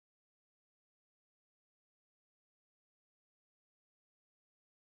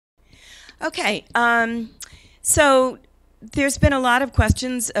Okay, so there's been a lot of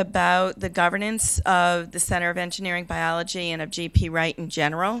questions about the governance of the Center of Engineering Biology and of GP Wright in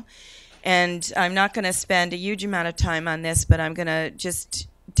general. And I'm not going to spend a huge amount of time on this, but I'm going to just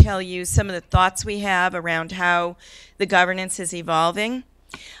tell you some of the thoughts we have around how the governance is evolving.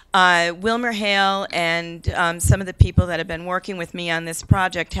 Wilmer Hale and some of the people that have been working with me on this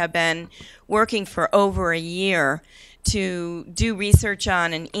project have been working for over a year to do research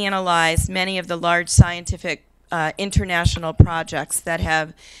on and analyze many of the large scientific international projects that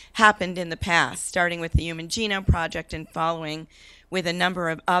have happened in the past, starting with the Human Genome Project and following with a number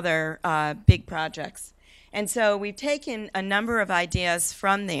of other big projects. And so we've taken a number of ideas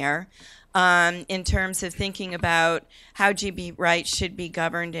from there in terms of thinking about how GP Wright should be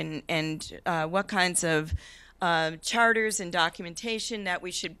governed and what kinds of charters and documentation that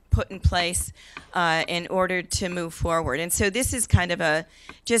we should put in place in order to move forward. And so this is kind of a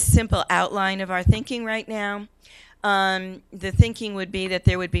just simple outline of our thinking right now. The thinking would be that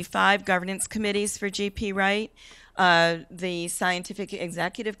there would be 5 governance committees for GP Wright. The Scientific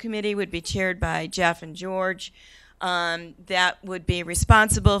Executive Committee would be chaired by Jeff and George. That would be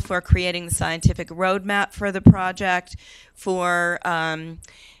responsible for creating the scientific roadmap for the project, for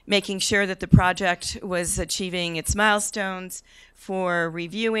making sure that the project was achieving its milestones, for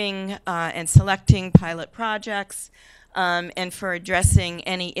reviewing and selecting pilot projects, and for addressing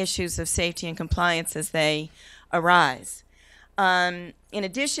any issues of safety and compliance as they arise. In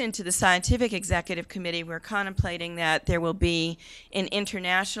addition to the Scientific Executive Committee, we're contemplating that there will be an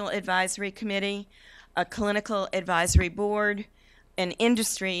International Advisory Committee, a Clinical Advisory Board, an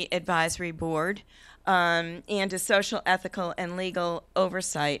Industry Advisory Board, and a Social, Ethical, and Legal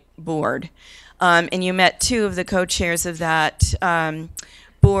Oversight Board. And you met 2 of the co-chairs of that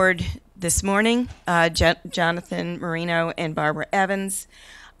board this morning, Jonathan Marino and Barbara Evans.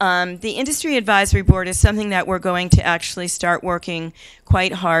 The Industry Advisory Board is something that we're going to actually start working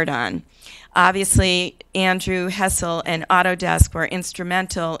quite hard on. Obviously, Andrew Hessel and Autodesk were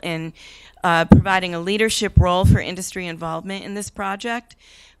instrumental in providing a leadership role for industry involvement in this project.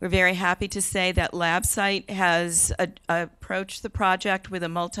 We're very happy to say that LabSite has approached the project with a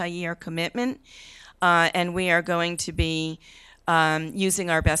multi-year commitment, and we are going to be using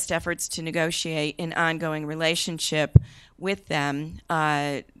our best efforts to negotiate an ongoing relationship with them,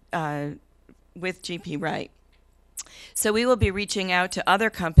 with GP Wright. So we will be reaching out to other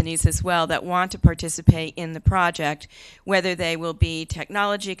companies as well that want to participate in the project, whether they will be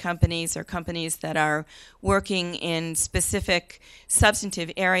technology companies or companies that are working in specific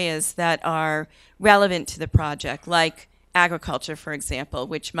substantive areas that are relevant to the project, like agriculture, for example,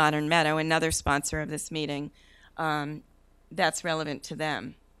 which Modern Meadow, another sponsor of this meeting, that's relevant to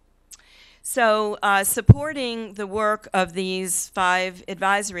them. So supporting the work of these 5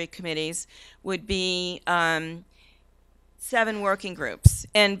 advisory committees would be 7 working groups.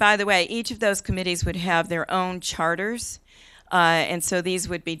 And by the way, each of those committees would have their own charters. And so these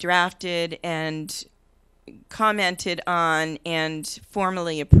would be drafted and commented on and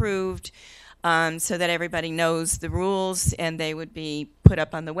formally approved so that everybody knows the rules and they would be put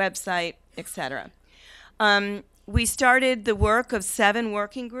up on the website, etc. We started the work of 7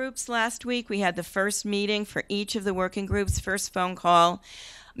 working groups last week. We had the first meeting for each of the working groups, first phone call.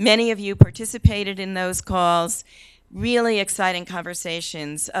 Many of you participated in those calls. Really exciting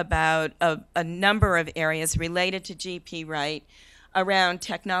conversations about a number of areas related to GP Wright around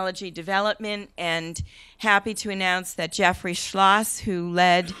technology development, and happy to announce that Jeffrey Schloss, who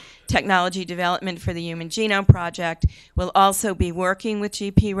led technology development for the Human Genome Project, will also be working with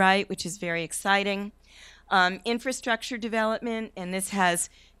GP Wright, which is very exciting. Infrastructure development, and this has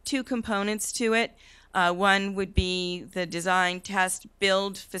 2 components to it. One would be the design, test,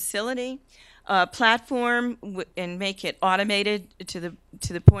 build facility platform and make it automated to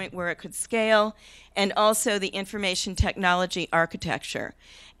the point where it could scale, and also the information technology architecture.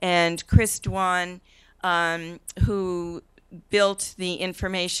 And Chris Dwan, who built the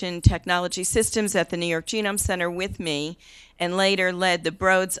information technology systems at the New York Genome Center with me and later led the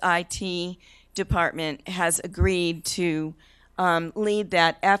Broads IT department, has agreed to lead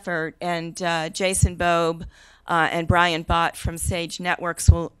that effort, and Jason Bobe and Brian Bott from Sage Networks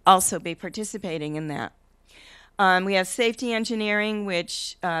will also be participating in that. We have safety engineering,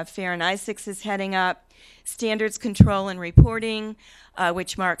 which Farren is heading up, standards control and reporting,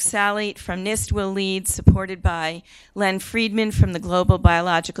 which Mark Salite from NIST will lead, supported by Len Friedman from the Global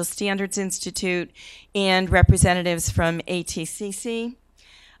Biological Standards Institute and representatives from ATCC.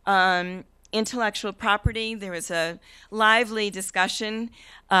 Intellectual property, there was a lively discussion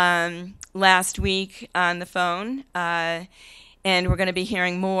last week on the phone, And we're going to be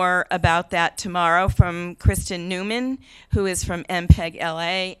hearing more about that tomorrow from Kristen Newman, who is from MPEG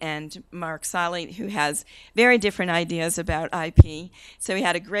LA, and Mark Solly, who has very different ideas about IP. So we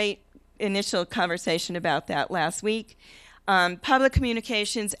had a great initial conversation about that last week. Public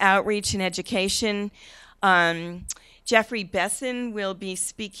communications, outreach, and education. Jeffrey Besson will be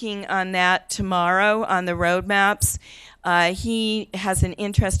speaking on that tomorrow on the roadmaps. He has an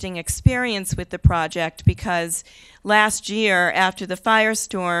interesting experience with the project because last year, after the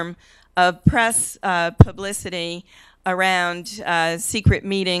firestorm of press publicity around secret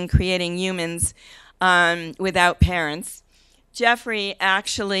meeting creating humans without parents, Jeffrey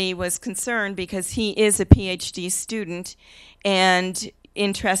actually was concerned because he is a PhD student and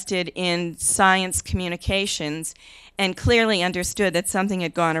interested in science communications and clearly understood that something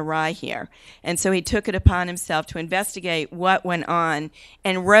had gone awry here. And so he took it upon himself to investigate what went on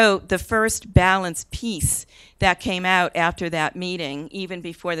and wrote the first balanced piece that came out after that meeting, even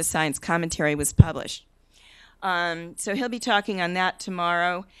before the science commentary was published. So he'll be talking on that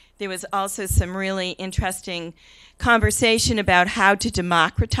tomorrow. There was also some really interesting conversation about how to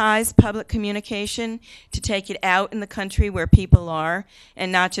democratize public communication, to take it out in the country where people are,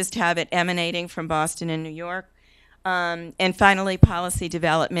 and not just have it emanating from Boston and New York. And finally, policy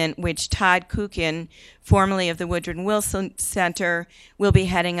development, which Todd Kukin, formerly of the Woodrow Wilson Center, will be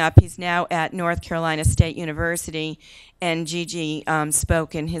heading up. He's now at North Carolina State University, and Gigi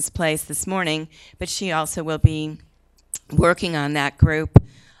spoke in his place this morning, but she also will be working on that group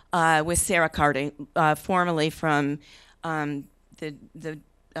with Sarah Carter, formerly from the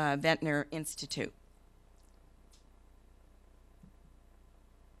Ventnor Institute.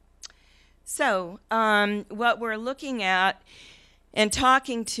 So what we're looking at and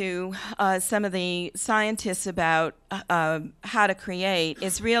talking to some of the scientists about how to create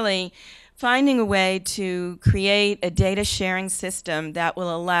is really finding a way to create a data sharing system that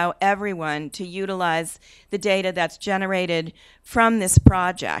will allow everyone to utilize the data that's generated from this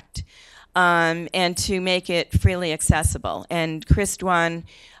project and to make it freely accessible. And Chris Dwan,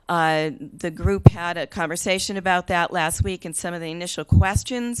 the group had a conversation about that last week and some of the initial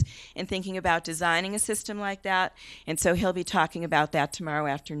questions in thinking about designing a system like that. And so he'll be talking about that tomorrow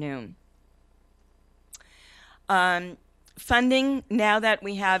afternoon. Funding, now that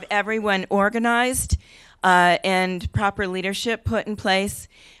we have everyone organized and proper leadership put in place,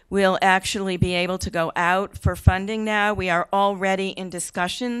 we'll actually be able to go out for funding now. We are already in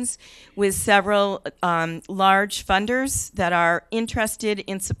discussions with several large funders that are interested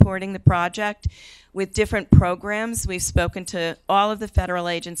in supporting the project with different programs. We've spoken to all of the federal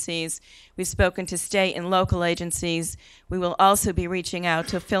agencies. We've spoken to state and local agencies. We will also be reaching out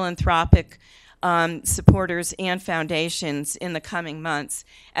to philanthropic supporters and foundations in the coming months,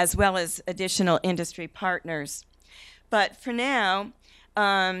 as well as additional industry partners. But for now,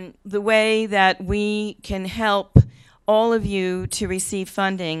 the way that we can help all of you to receive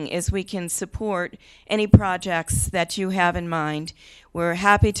funding is we can support any projects that you have in mind. We're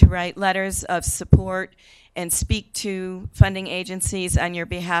happy to write letters of support and speak to funding agencies on your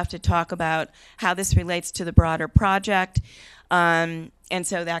behalf to talk about how this relates to the broader project. And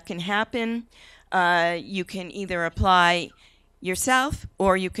so that can happen. You can either apply yourself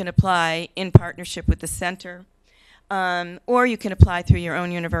or you can apply in partnership with the center. Or you can apply through your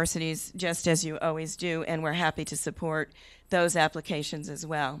own universities, just as you always do, and we're happy to support those applications as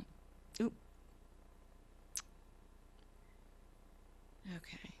well. Oop.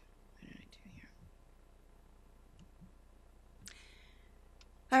 Okay, what did I do here?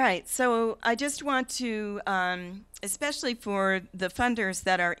 All right, so I just want to, especially for the funders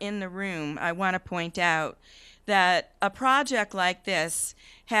that are in the room, I want to point out that a project like this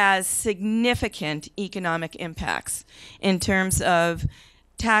has significant economic impacts in terms of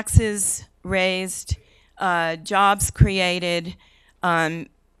taxes raised, jobs created,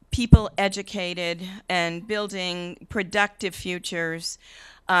 people educated, and building productive futures.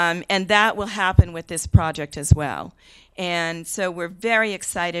 And that will happen with this project as well. And so we're very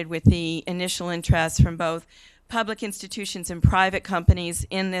excited with the initial interest from both public institutions and private companies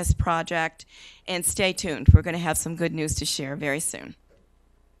in this project. And stay tuned. We're going to have some good news to share very soon.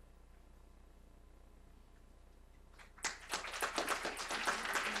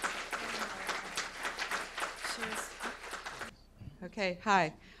 Okay,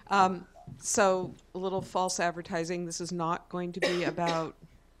 hi. So a little false advertising. This is not going to be about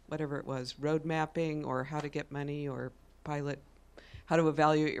whatever it was, road mapping or how to get money or how to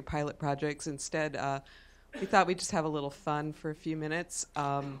evaluate your pilot projects. Instead, we thought we'd just have a little fun for a few minutes.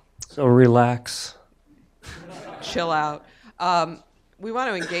 So relax. Chill out. We want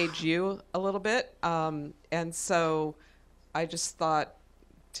to engage you a little bit. And so I just thought,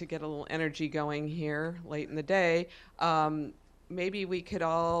 to get a little energy going here late in the day, maybe we could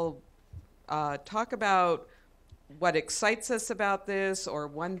all talk about what excites us about this, or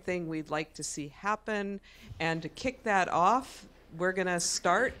one thing we'd like to see happen. And to kick that off, we're going to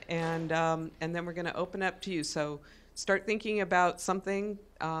start, and then we're going to open up to you. So start thinking about something,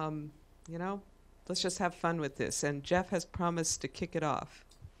 let's just have fun with this. And Jeff has promised to kick it off.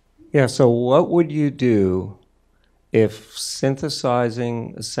 Yeah, so what would you do if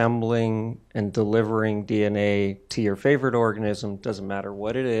synthesizing, assembling, and delivering DNA to your favorite organism, doesn't matter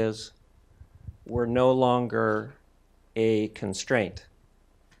what it is, were no longer a constraint?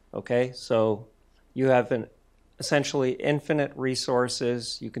 Okay, so you have essentially infinite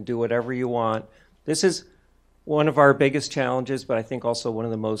resources. You can do whatever you want. This is one of our biggest challenges, but I think also one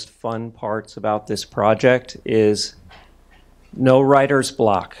of the most fun parts about this project is no writer's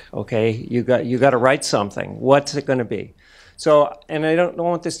block. Okay, you got to write something. What's it going to be? So, and I don't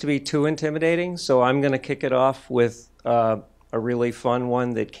want this to be too intimidating, so I'm going to kick it off with a really fun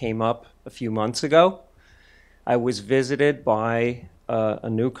one that came up a few months ago. I was visited by a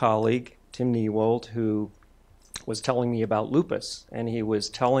new colleague, Tim Newald, who was telling me about lupus, and he was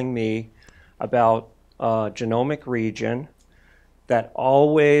telling me about a genomic region that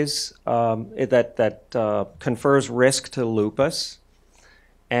always confers risk to lupus,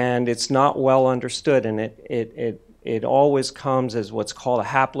 and it's not well understood, and it always comes as what's called a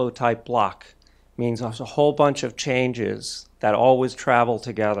haplotype block. It means there's a whole bunch of changes that always travel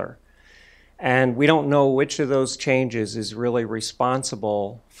together. And we don't know which of those changes is really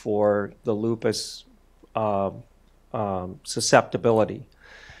responsible for the lupus susceptibility.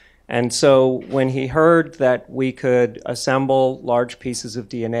 And so when he heard that we could assemble large pieces of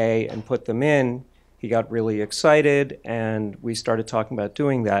DNA and put them in, he got really excited, and we started talking about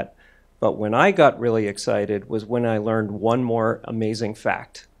doing that. But when I got really excited was when I learned one more amazing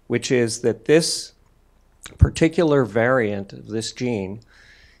fact, which is that this particular variant of this gene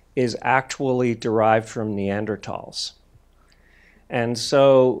is actually derived from Neanderthals. And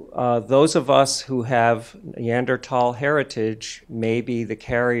so those of us who have Neanderthal heritage may be the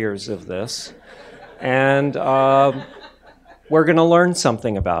carriers of this, and we're going to learn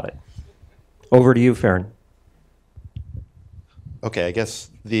something about it. Over to you, Farren. Okay, I guess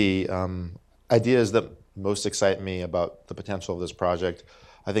the ideas that most excite me about the potential of this project,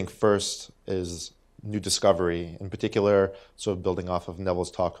 I think first is new discovery, in particular, sort of building off of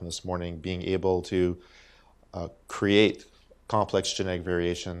Neville's talk from this morning, being able to create complex genetic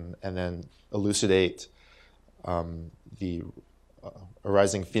variation and then elucidate the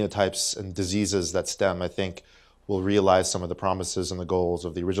arising phenotypes and diseases that stem, I think, will realize some of the promises and the goals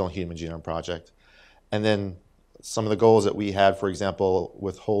of the original Human Genome Project. And then some of the goals that we had, for example,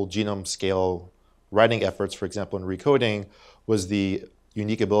 with whole genome scale writing efforts, for example, in recoding, was the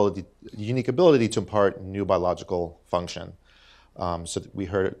unique ability to impart new biological function. So we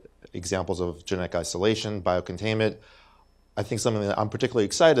heard examples of genetic isolation, biocontainment. I think something that I'm particularly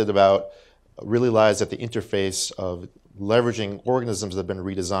excited about really lies at the interface of leveraging organisms that have been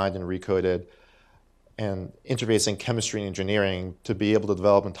redesigned and recoded and interfacing chemistry and engineering to be able to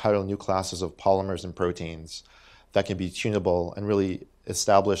develop entirely new classes of polymers and proteins that can be tunable and really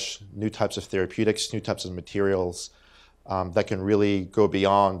establish new types of therapeutics, new types of materials that can really go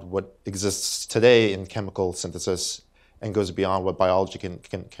beyond what exists today in chemical synthesis and goes beyond what biology can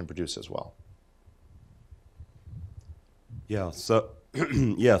produce as well. Yeah, so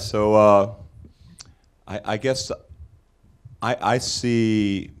I guess I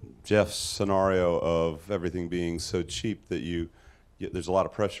see Jeff's scenario of everything being so cheap that there's a lot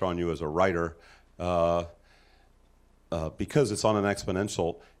of pressure on you as a writer because it's on an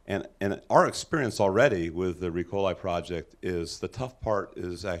exponential. And our experience already with the E. coli project is the tough part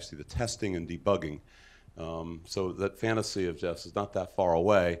is actually the testing and debugging. So that fantasy of Jeff's is not that far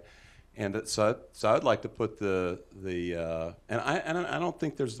away. And so I'd like to put and I don't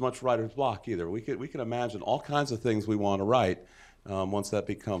think there's much writer's block either. We could imagine all kinds of things we want to write once that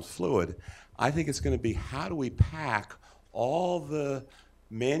becomes fluid. I think it's going to be how do we pack all the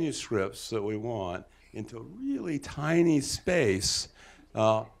manuscripts that we want into a really tiny space.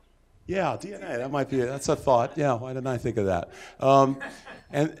 Yeah, DNA. That's a thought. Yeah, why didn't I think of that?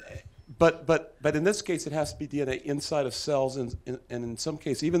 But in this case, it has to be DNA inside of cells, and in some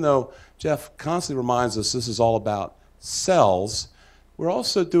cases, even though Jeff constantly reminds us this is all about cells, we're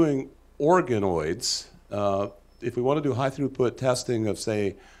also doing organoids. If we want to do high throughput testing of,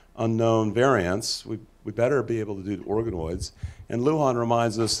 say, unknown variants, we better be able to do organoids. And Lujan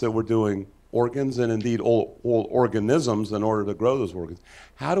reminds us that we're doing organs and indeed all organisms in order to grow those organs.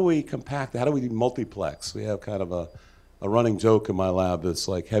 How do we compact? How do we multiplex? We have kind of a running joke in my lab that's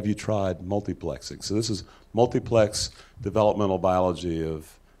like, have you tried multiplexing? So this is multiplex developmental biology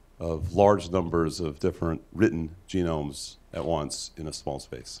of large numbers of different written genomes at once in a small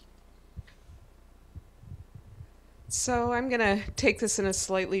space. So I'm going to take this in a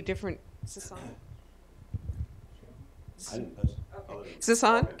slightly different. Is this on? Is this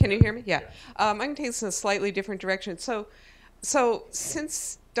on? Can you hear me? Yeah. I'm going to take this in a slightly different direction. So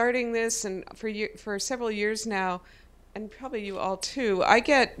since starting this and for several years now, and probably you all too, I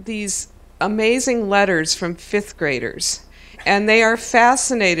get these amazing letters from fifth graders. And they are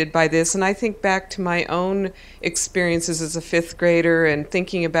fascinated by this. And I think back to my own experiences as a fifth grader and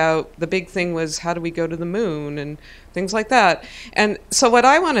thinking about the big thing was how do we go to the moon and things like that. And so what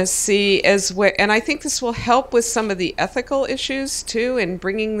I want to see is and I think this will help with some of the ethical issues too in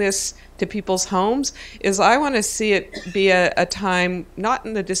bringing this to people's homes, is I want to see it be a time, not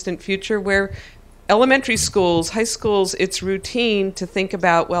in the distant future, where elementary schools, high schools, it's routine to think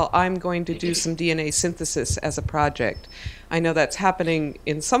about, well, I'm going to do some DNA synthesis as a project. I know that's happening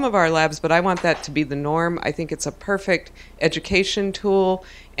in some of our labs, but I want that to be the norm. I think it's a perfect education tool,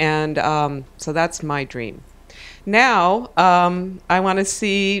 and so that's my dream. Now, I want to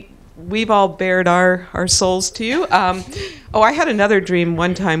see, we've all bared our souls to you. I had another dream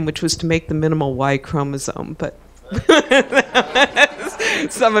one time, which was to make the minimal Y chromosome, but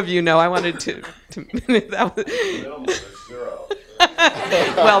some of you know I wanted to that was,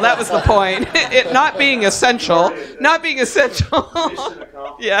 well, that was the point. It not being essential.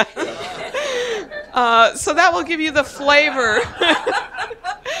 Yeah. So that will give you the flavor.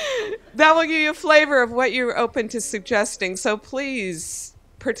 That will give you a flavor of what you're open to suggesting. So please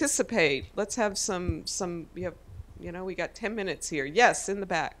participate. Let's have some. We got 10 minutes here. Yes, in the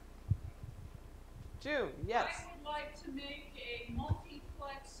back. June. Yes. I would like to make a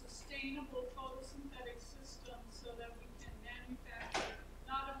multiplex sustainable photosynthetic system so that we can manufacture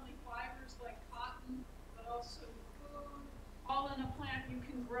not only fibers like cotton, but also food, all in a plant you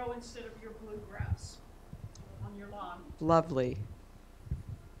can grow instead of your bluegrass on your lawn. Lovely.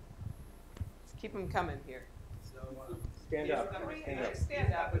 Let's keep them coming here. Stand up.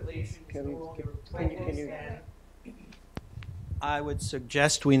 Stand up at least. Can you I would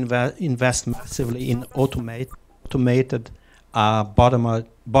suggest we invest massively in automated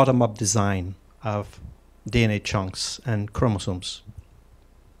bottom-up design of DNA chunks and chromosomes.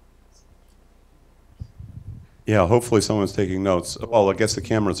 Yeah, hopefully someone's taking notes. Well, I guess the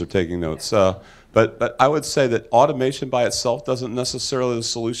cameras are taking notes. But I would say that automation by itself doesn't necessarily the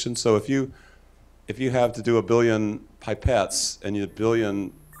solution. So if you have to do 1 billion pipettes and you 1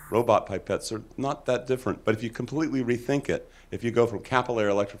 billion robot pipettes, they're not that different. But if you completely rethink it, if you go from capillary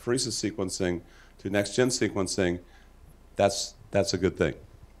electrophoresis sequencing to next-gen sequencing, that's a good thing.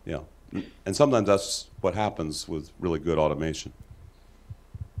 Yeah. And sometimes that's what happens with really good automation.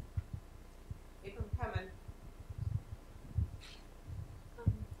 Keep them coming.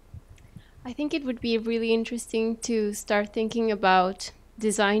 I think it would be really interesting to start thinking about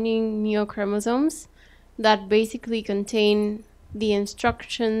designing neochromosomes that basically contain the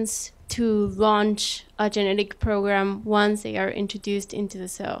instructions to launch a genetic program once they are introduced into the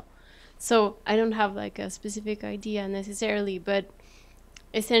cell. So I don't have like a specific idea necessarily, but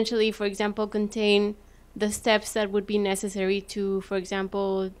essentially, for example, contain the steps that would be necessary to, for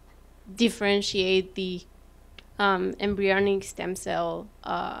example, differentiate the embryonic stem cell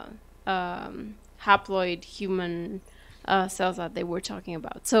haploid human cells that they were talking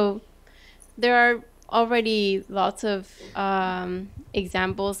about. So there are already lots of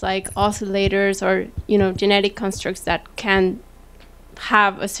examples like oscillators or genetic constructs that can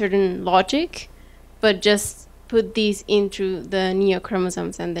have a certain logic, but just put these into the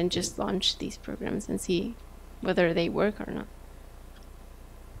neochromosomes and then just launch these programs and see whether they work or not.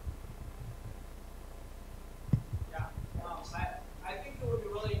 I think it would be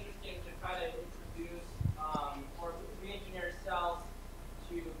really interesting to try to introduce or re-engineer cells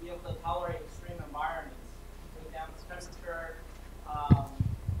to be able to tolerate extreme environments. For example, temperature, UV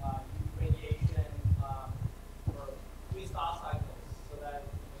radiation, or Wyss cycles, so that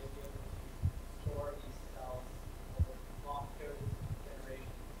we may be able to store these cells over long periods of generation.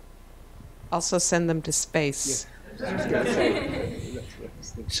 Also send them to space.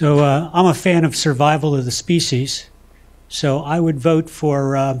 So I'm a fan of survival of the species. So I would vote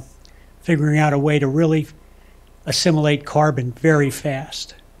for figuring out a way to really assimilate carbon very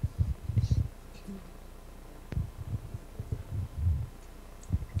fast.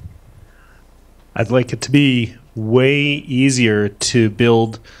 I'd like it to be way easier to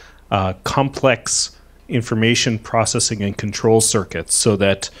build complex information processing and control circuits so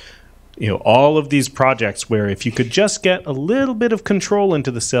that all of these projects where if you could just get a little bit of control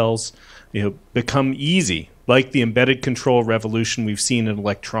into the cells, become easy, like the embedded control revolution we've seen in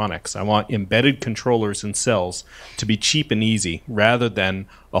electronics. I want embedded controllers in cells to be cheap and easy rather than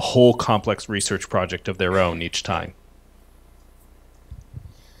a whole complex research project of their own each time.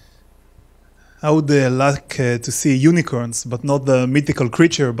 I would like to see unicorns, but not the mythical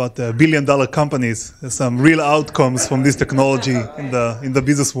creature, but billion-dollar companies. Some real outcomes from this technology in the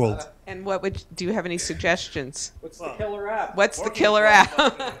business world. And do you have any suggestions? What's the killer app? What's the killer app?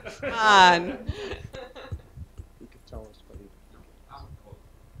 Come on.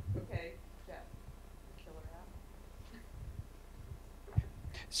 Okay, Jeff. Killer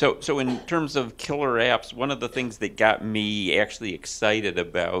app? So in terms of killer apps, one of the things that got me actually excited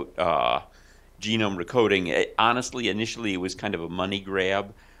about genome recoding, honestly, initially it was kind of a money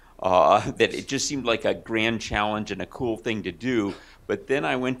grab, that it just seemed like a grand challenge and a cool thing to do. But then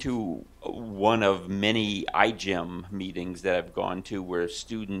I went to one of many iGEM meetings that I've gone to where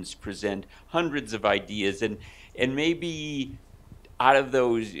students present hundreds of ideas, and maybe out of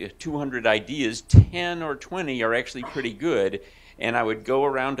those 200 ideas, 10 or 20 are actually pretty good. And I would go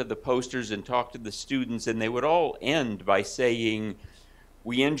around to the posters and talk to the students, and they would all end by saying,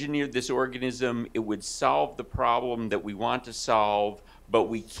 we engineered this organism, it would solve the problem that we want to solve, but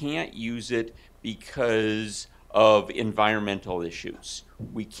we can't use it because of environmental issues.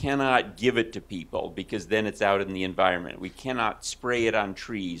 We cannot give it to people because then it's out in the environment. We cannot spray it on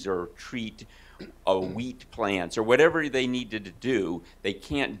trees or treat wheat plants or whatever they needed to do. They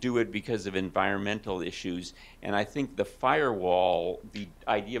can't do it because of environmental issues. And I think the firewall, the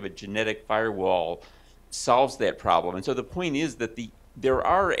idea of a genetic firewall, solves that problem. And so the point is that there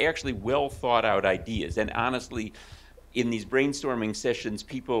are actually well thought out ideas. And honestly, in these brainstorming sessions,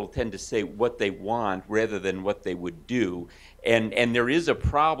 people tend to say what they want rather than what they would do. And there is a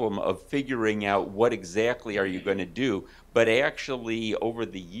problem of figuring out what exactly are you going to do. But actually, over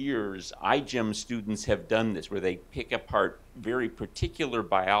the years, iGEM students have done this, where they pick apart very particular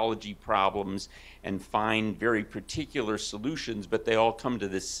biology problems and find very particular solutions, but they all come to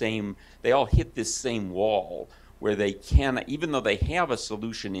they all hit this same wall, where they can, even though they have a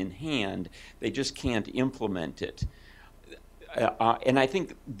solution in hand, they just can't implement it. And I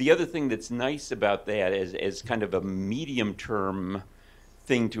think the other thing that's nice about that as kind of a medium-term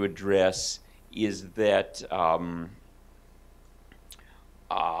thing to address is that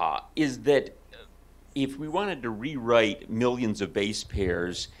if we wanted to rewrite millions of base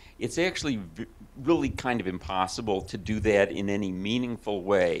pairs, it's actually really kind of impossible to do that in any meaningful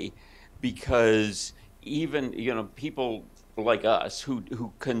way, because even people like us who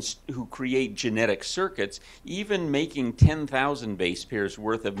create genetic circuits, even making 10,000 base pairs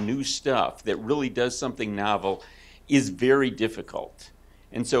worth of new stuff that really does something novel is very difficult.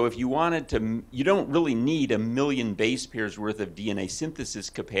 And so if you wanted to, you don't really need 1 million base pairs worth of DNA synthesis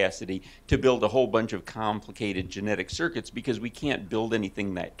capacity to build a whole bunch of complicated genetic circuits, because we can't build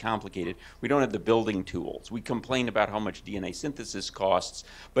anything that complicated. We don't have the building tools. We complain about how much DNA synthesis costs,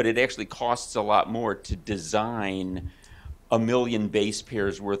 but it actually costs a lot more to design 1 million base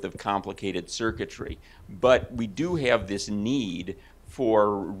pairs worth of complicated circuitry. But we do have this need for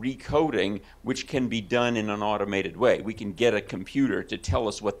recoding, which can be done in an automated way. We can get a computer to tell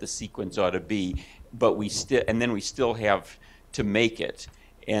us what the sequence ought to be, but then we still have to make it.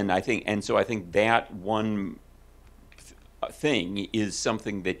 And so I think that one thing is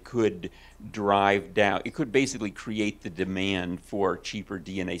something that could drive down. It could basically create the demand for cheaper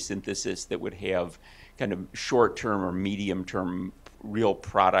DNA synthesis that would have kind of short-term or medium-term real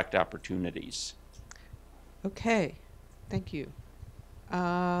product opportunities. Okay, thank you.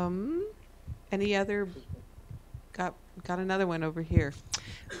 Any other? Got another one over here.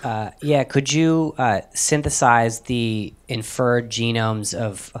 Yeah, could you synthesize the inferred genomes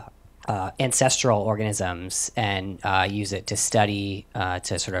of ancestral organisms and use it to study,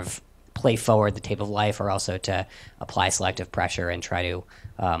 to sort of play forward the tape of life, or also to apply selective pressure and try to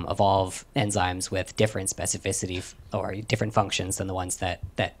evolve enzymes with different specificity or different functions than the ones that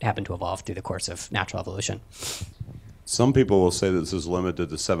happen to evolve through the course of natural evolution? Some people will say that this is limited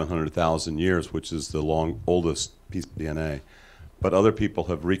to 700,000 years, which is the oldest piece of DNA. But other people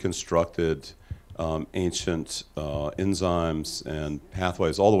have reconstructed ancient enzymes and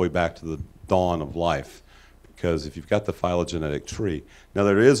pathways all the way back to the dawn of life. Because if you've got the phylogenetic tree, now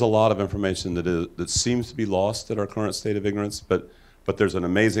there is a lot of information that seems to be lost at our current state of ignorance, but there's an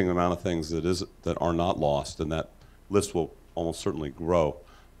amazing amount of things that are not lost, and that list will almost certainly grow.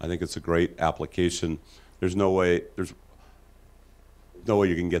 I think it's a great application. There's no way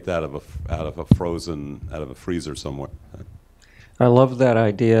you can get that out of a freezer somewhere. I love that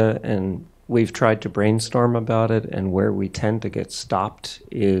idea, and we've tried to brainstorm about it, and where we tend to get stopped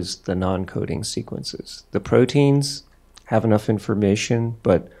is the non-coding sequences. The proteins have enough information,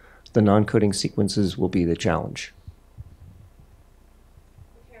 but the non-coding sequences will be the challenge.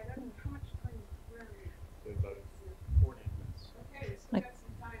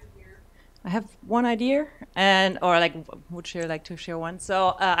 I have one idea, would you like to share one?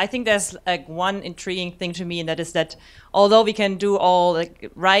 So I think there's like one intriguing thing to me, and that is that although we can do all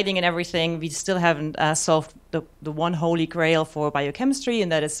like writing and everything, we still haven't solved the one holy grail for biochemistry,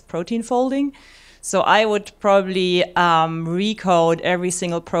 and that is protein folding. So I would probably recode every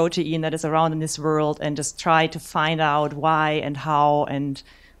single protein that is around in this world and just try to find out why and how and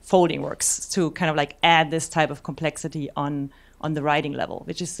folding works to kind of like add this type of complexity on the writing level,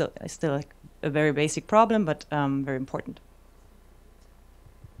 which is still like a very basic problem, but very important.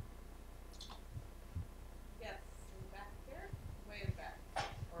 Yes, in the back there, way in the back,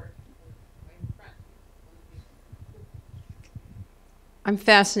 or way in front. I'm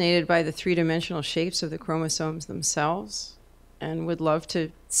fascinated by the three-dimensional shapes of the chromosomes themselves, and would love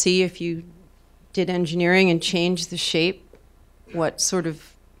to see if you did engineering and changed the shape, what sort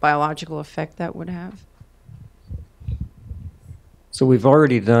of biological effect that would have. So we've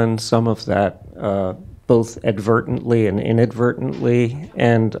already done some of that, both advertently and inadvertently,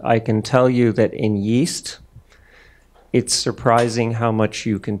 and I can tell you that in yeast, it's surprising how much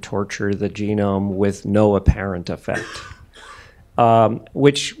you can torture the genome with no apparent effect,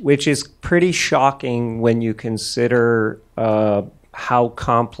 which is pretty shocking when you consider how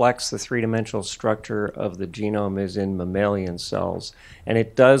complex the three-dimensional structure of the genome is in mammalian cells. And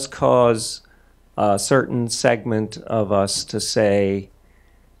it does cause a certain segment of us to say,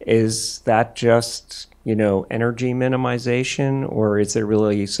 is that just, energy minimization, or is there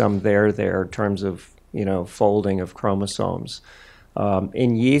really some there in terms of, folding of chromosomes?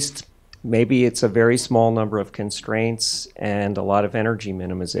 In yeast, maybe it's a very small number of constraints and a lot of energy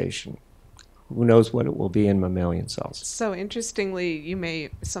minimization. Who knows what it will be in mammalian cells? So interestingly,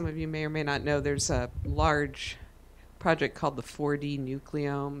 some of you may or may not know, there's a large project called the 4D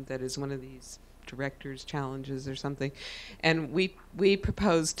nucleome that is one of these director's challenges or something, and we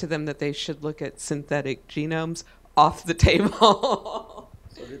proposed to them that they should look at synthetic genomes off the table.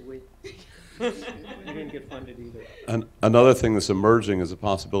 So did we. We didn't get funded either. Another thing that's emerging as a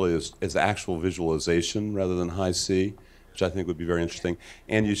possibility is actual visualization rather than high C, which I think would be very interesting.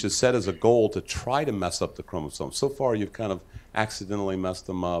 And you should set as a goal to try to mess up the chromosomes. So far, you've kind of accidentally messed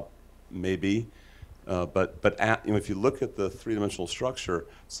them up, maybe. But if you look at the three-dimensional structure,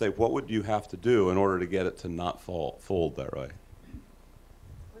 say, what would you have to do in order to get it to not fold that way?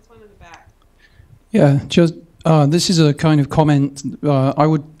 There's one in the back. Yeah, just this is a kind of comment. I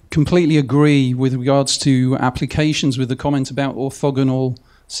would completely agree with regards to applications with the comment about orthogonal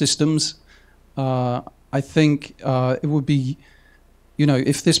systems. I think it would be,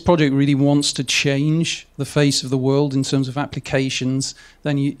 if this project really wants to change the face of the world in terms of applications,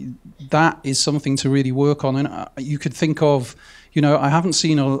 then that is something to really work on. And you could think of, I haven't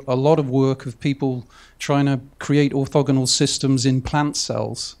seen a lot of work of people trying to create orthogonal systems in plant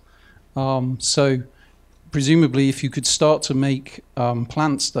cells. So presumably, if you could start to make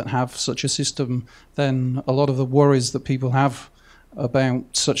plants that have such a system, then a lot of the worries that people have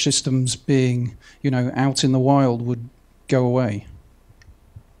about such systems being, out in the wild would go away.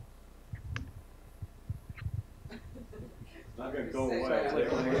 It's not going to go away. They're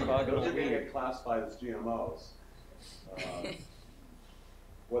going to get classified as GMOs.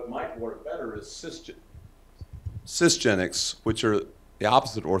 What might work better is cisgenics, which are the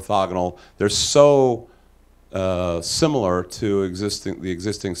opposite orthogonal. They're so similar to the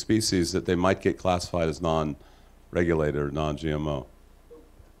existing species that they might get classified as non-regulated or non-GMO.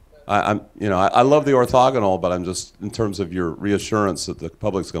 I love the orthogonal, but I'm just, in terms of your reassurance that the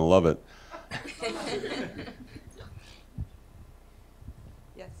public's going to love it.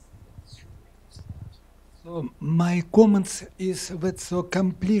 Yes. So my comments is that the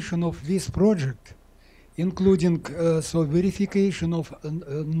completion of this project, including verification of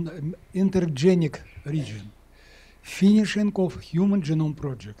an intergenic region, finishing of human genome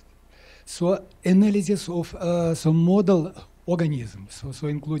project, so analysis of some model organisms, so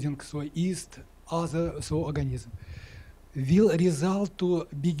including yeast, other organisms, will result to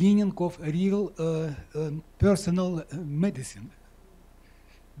beginning of real personal medicine.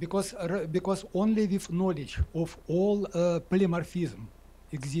 Because only with knowledge of all polymorphism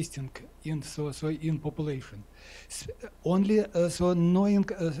existing in population, only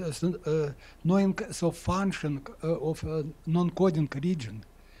knowing function of non-coding region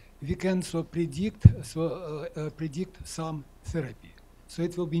we can predict some therapy. So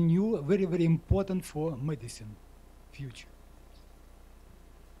it will be new, very, very important for medicine future.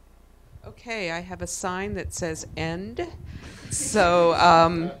 Okay, I have a sign that says end.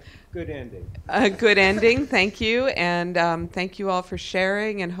 So good ending. A good ending, thank you. And thank you all for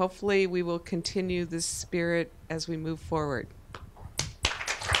sharing, and hopefully we will continue this spirit as we move forward.